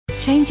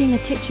Changing a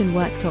kitchen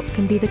worktop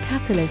can be the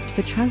catalyst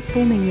for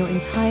transforming your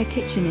entire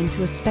kitchen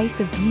into a space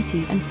of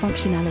beauty and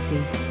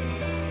functionality.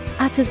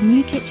 At As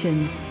New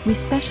Kitchens, we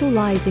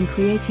specialize in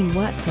creating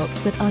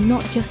worktops that are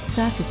not just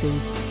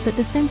surfaces, but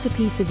the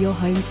centerpiece of your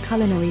home's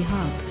culinary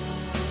hub.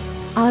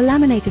 Our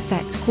Laminate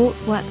Effect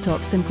Quartz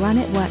worktops and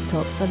Granite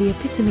worktops are the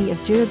epitome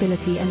of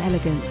durability and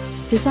elegance,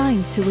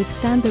 designed to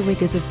withstand the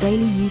rigors of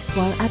daily use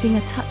while adding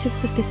a touch of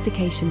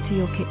sophistication to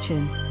your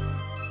kitchen.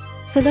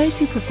 For those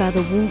who prefer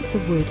the warmth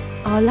of wood,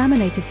 our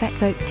Laminate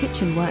Effect oak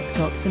kitchen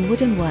worktops and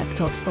wooden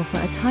worktops offer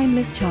a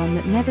timeless charm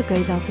that never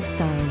goes out of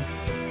style.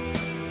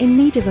 In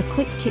need of a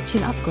quick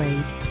kitchen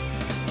upgrade?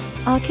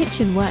 Our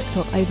kitchen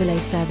worktop overlay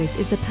service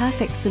is the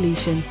perfect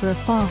solution for a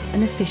fast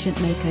and efficient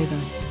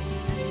makeover.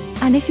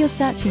 And if you're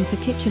searching for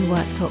kitchen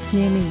worktops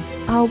near me,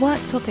 our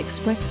Worktop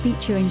Express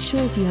feature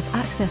ensures you have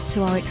access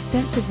to our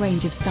extensive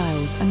range of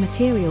styles and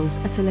materials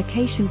at a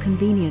location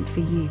convenient for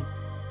you.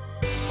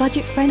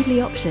 Budget-friendly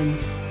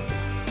options?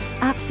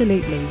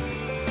 Absolutely.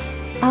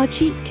 Our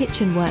cheap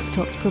kitchen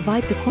worktops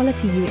provide the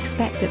quality you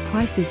expect at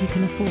prices you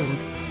can afford.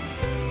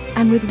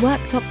 And with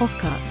worktop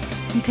offcuts,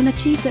 you can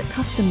achieve that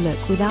custom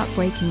look without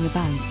breaking the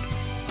bank.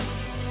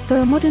 For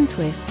a modern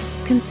twist,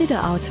 consider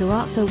our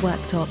terrazzo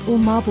worktop or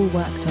marble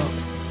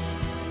worktops.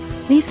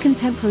 These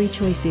contemporary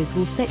choices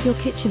will set your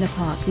kitchen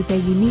apart with their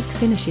unique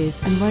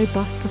finishes and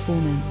robust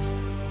performance.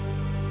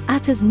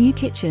 At As New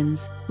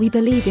Kitchens, we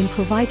believe in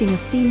providing a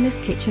seamless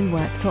kitchen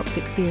worktops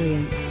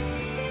experience.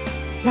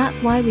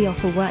 That's why we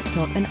offer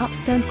worktop and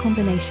upstone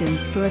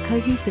combinations for a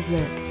cohesive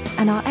look,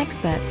 and our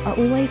experts are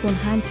always on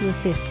hand to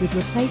assist with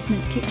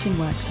replacement kitchen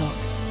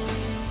worktops.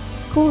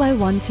 Call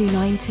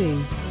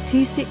 01292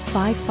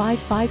 265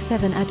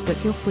 557 and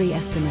book your free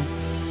estimate.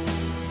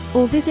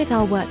 Or visit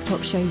our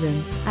worktop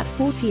showroom at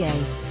 40A,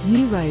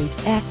 New Road,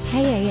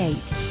 KA8,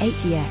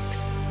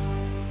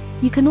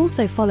 80X. You can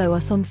also follow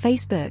us on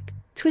Facebook,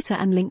 Twitter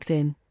and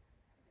LinkedIn.